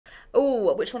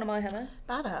which one am I, Hannah?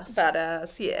 Badass.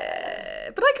 Badass, yeah.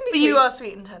 But I can be But sweet. you are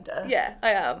sweet and tender. Yeah,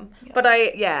 I am. Yeah. But I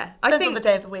Depends think on the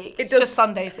day of the week. It's does- just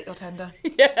Sundays that you're tender.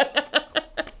 Yeah.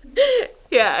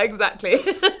 Yeah, exactly.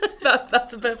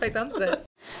 That's a perfect answer.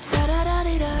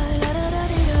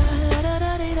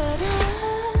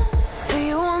 Do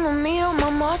you wanna meet all my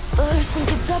monsters?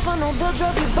 Think it's tough, I know they'll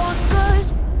drive you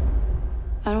bonkers.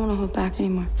 I don't wanna hold back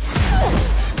anymore.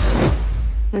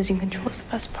 Losing control is the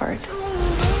best part.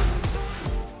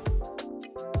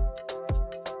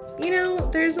 You know,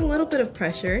 there's a little bit of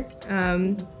pressure.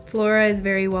 Flora is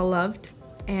very well loved,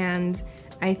 and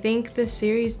I think this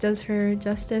series does her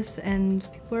justice. And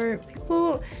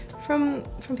people from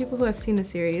people who have seen the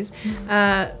series,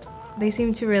 they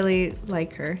seem to really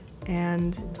like her.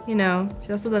 And you know,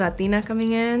 she's also the Latina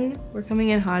coming in. We're coming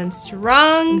in hot and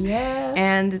strong. Yes.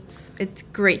 And it's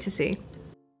great to see.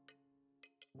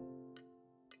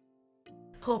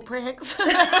 Pull pranks.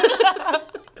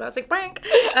 Classic prank.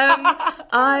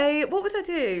 What would I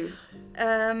do?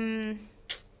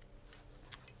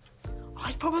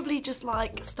 I'd probably just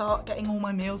like start getting all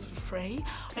my meals for free.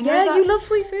 I know Yeah, you love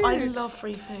free food. I love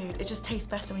free food. It just tastes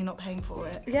better when you're not paying for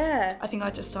it. Yeah. I think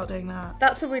I'd just start doing that.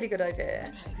 That's a really good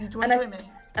idea. Okay. You want to join me?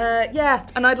 Yeah,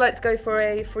 and I'd like to go for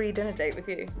a free dinner date with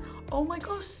you. Oh my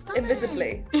gosh, stunning.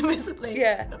 Invisibly. Invisibly?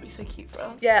 Yeah. That'd be so cute for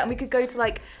us. Yeah, and we could go to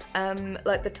like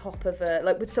the top of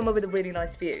with somewhere with a really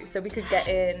nice view. So we could get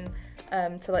in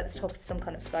to like the top of some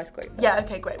kind of skyscraper. Yeah,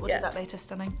 okay, great. We'll Yeah. do that later,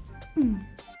 stunning.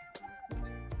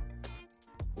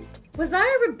 Was I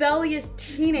a rebellious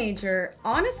teenager?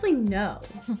 Honestly, no.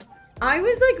 I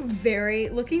was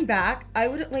like looking back, I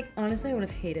would honestly I would have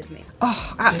hated me.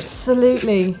 Oh,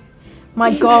 absolutely.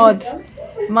 My God.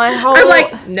 My whole I'm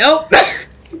like, nope.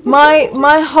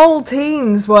 my whole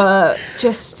teens were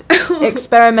just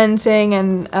experimenting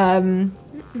and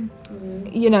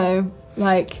you know,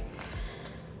 like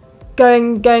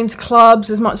going to clubs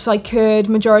as much as I could,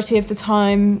 majority of the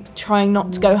time trying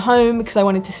not to go home because I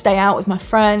wanted to stay out with my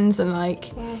friends, and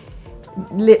like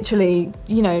literally,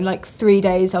 you know, like 3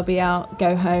 days I'll be out,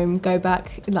 go home, go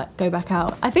back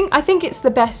out. I think it's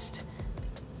the best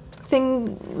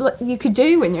thing you could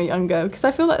do when you're younger, because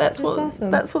I feel like that's what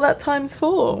that time's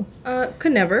for.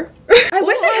 Could never. I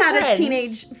wish I had friends. a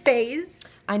teenage phase.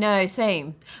 I know,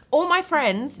 same. All my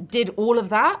friends did all of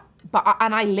that,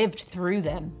 and I lived through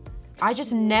them. I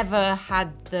just never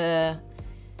had the,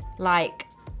 like,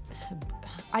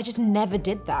 I just never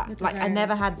did that. Like, I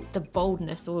never had the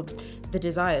boldness or the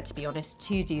desire, to be honest,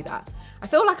 to do that. I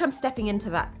feel like I'm stepping into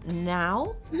that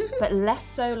now, but less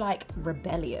so like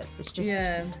rebellious. It's just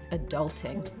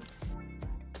adulting.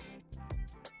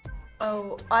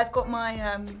 Oh, I've got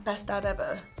my best dad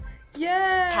ever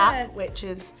Yeah. cap, which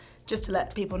is just to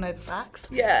let people know the facts.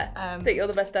 Yeah. That you're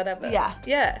the best dad ever. Yeah.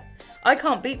 Yeah. I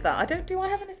can't beat that. Do I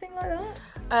have anything like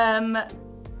that?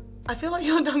 I feel like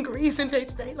you're in dungarees in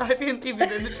day-to-day life,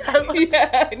 even in the shower.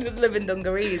 Yeah, I just live in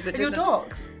dungarees. Which And your isn't-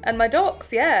 dogs? And my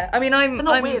dogs, yeah. I mean, They're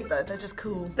not weird though, they're just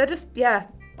cool. They're just, yeah.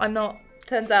 I'm not,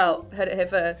 turns out, heard it here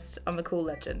first, I'm a cool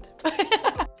legend.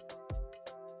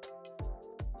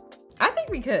 I think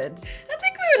we could. I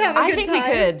think we would have a good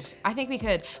time. I think we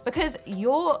could. Because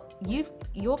you're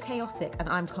chaotic and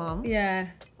I'm calm. Yeah.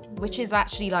 Which is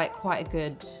actually like quite a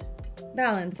good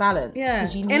Balance. Yeah.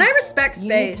 'Cause you need, and I respect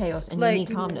space. You need chaos and like, you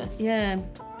need calmness. Yeah.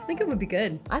 I think it would be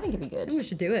good. I think it'd be good. I think we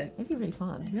should do it. It'd be really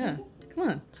fun. Yeah. Come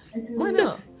on. Why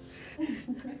not?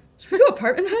 Should we go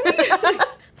apartment hunting?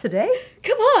 Today?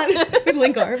 Come on. We'd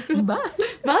link arms. Bye.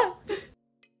 Bye.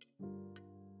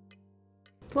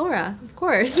 Flora, of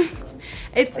course.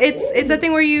 It's a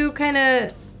thing where you kind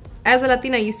of, as a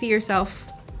Latina, you see yourself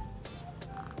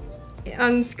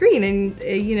on screen, and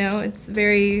you know, it's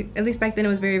very, at least back then it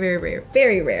was very, very rare,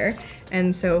 very rare.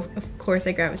 And so of course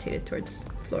I gravitated towards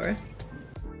Flora.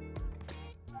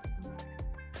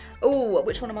 Oh,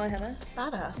 which one am I, Hannah?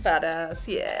 Badass. Badass,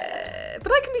 yeah.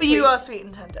 But I can be But sweet. you are sweet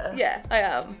and tender. Yeah, I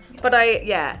am. But I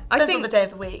Depends think on the day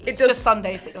of the week. It's does- just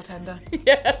Sundays that you're tender.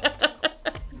 Yeah.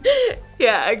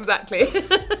 Yeah, exactly.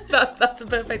 That's a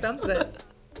perfect answer.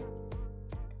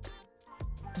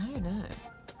 I don't know.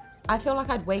 I feel like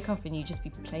I'd wake up and you'd just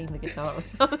be playing the guitar or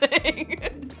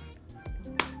something.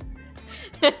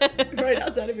 Right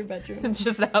outside of your bedroom.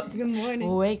 Just out. Good morning.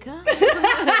 Wake up.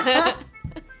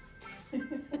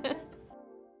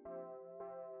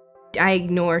 I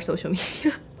ignore social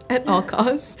media at all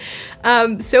costs.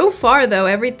 So far though,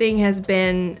 everything has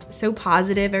been so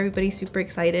positive, everybody's super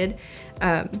excited.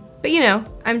 But you know,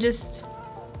 I'm just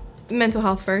mental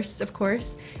health first, of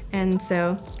course. And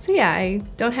so yeah, I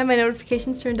don't have my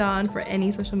notifications turned on for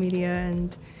any social media,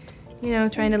 and you know,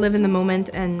 trying to live in the moment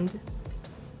and,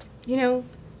 you know,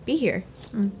 be here.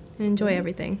 and enjoy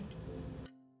everything.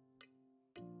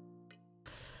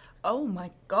 Oh my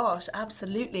gosh,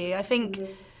 absolutely. I think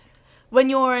when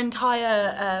your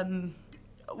entire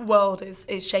world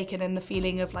is shaken and the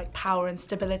feeling of like power and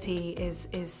stability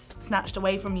is snatched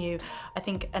away from you, I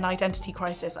think an identity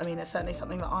crisis, I mean, it's certainly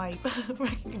something that I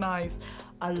recognise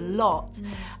a lot,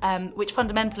 which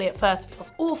fundamentally at first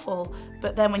feels awful,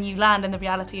 but then when you land in the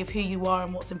reality of who you are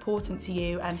and what's important to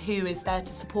you and who is there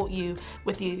to support you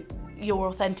with your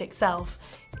authentic self,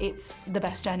 it's the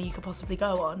best journey you could possibly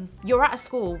go on. You're at a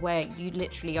school where you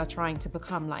literally are trying to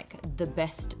become like the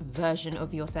best version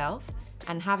of yourself,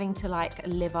 and having to like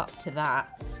live up to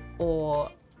that,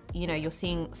 or you know, you're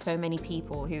seeing so many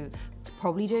people who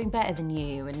probably doing better than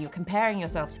you, and you're comparing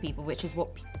yourself to people, which is what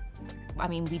I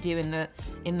mean we do in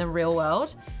the real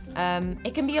world.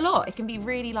 It can be a lot. It can be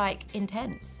really like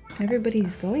intense.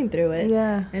 Everybody's going through it.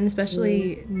 Yeah. And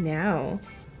especially now,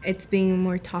 it's being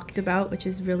more talked about, which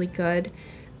is really good.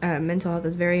 Mental health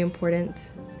is very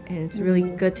important, and it's really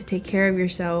good to take care of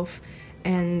yourself.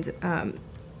 And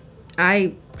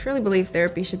I truly believe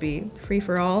therapy should be free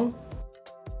for all.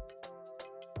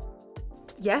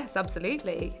 Yes,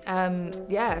 absolutely.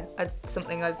 Yeah, it's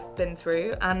something I've been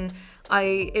through, and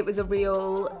it was a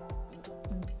real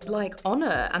like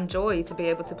honour and joy to be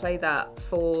able to play that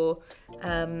for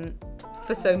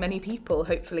so many people,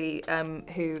 hopefully,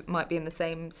 who might be in the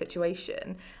same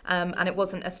situation. And it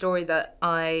wasn't a story that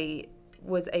I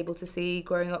was able to see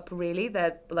growing up, really.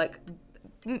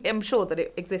 I'm sure that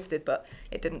it existed, but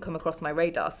it didn't come across my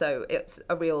radar. So it's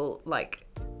a real, like,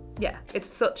 yeah, it's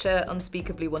such an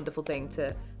unspeakably wonderful thing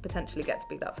to potentially get to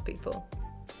be that for people.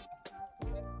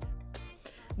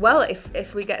 Well,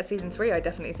 if we get a season 3, I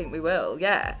definitely think we will.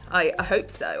 Yeah, I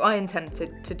hope so. I intend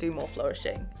to do more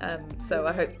flourishing. So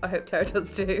I hope Terra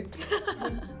does too.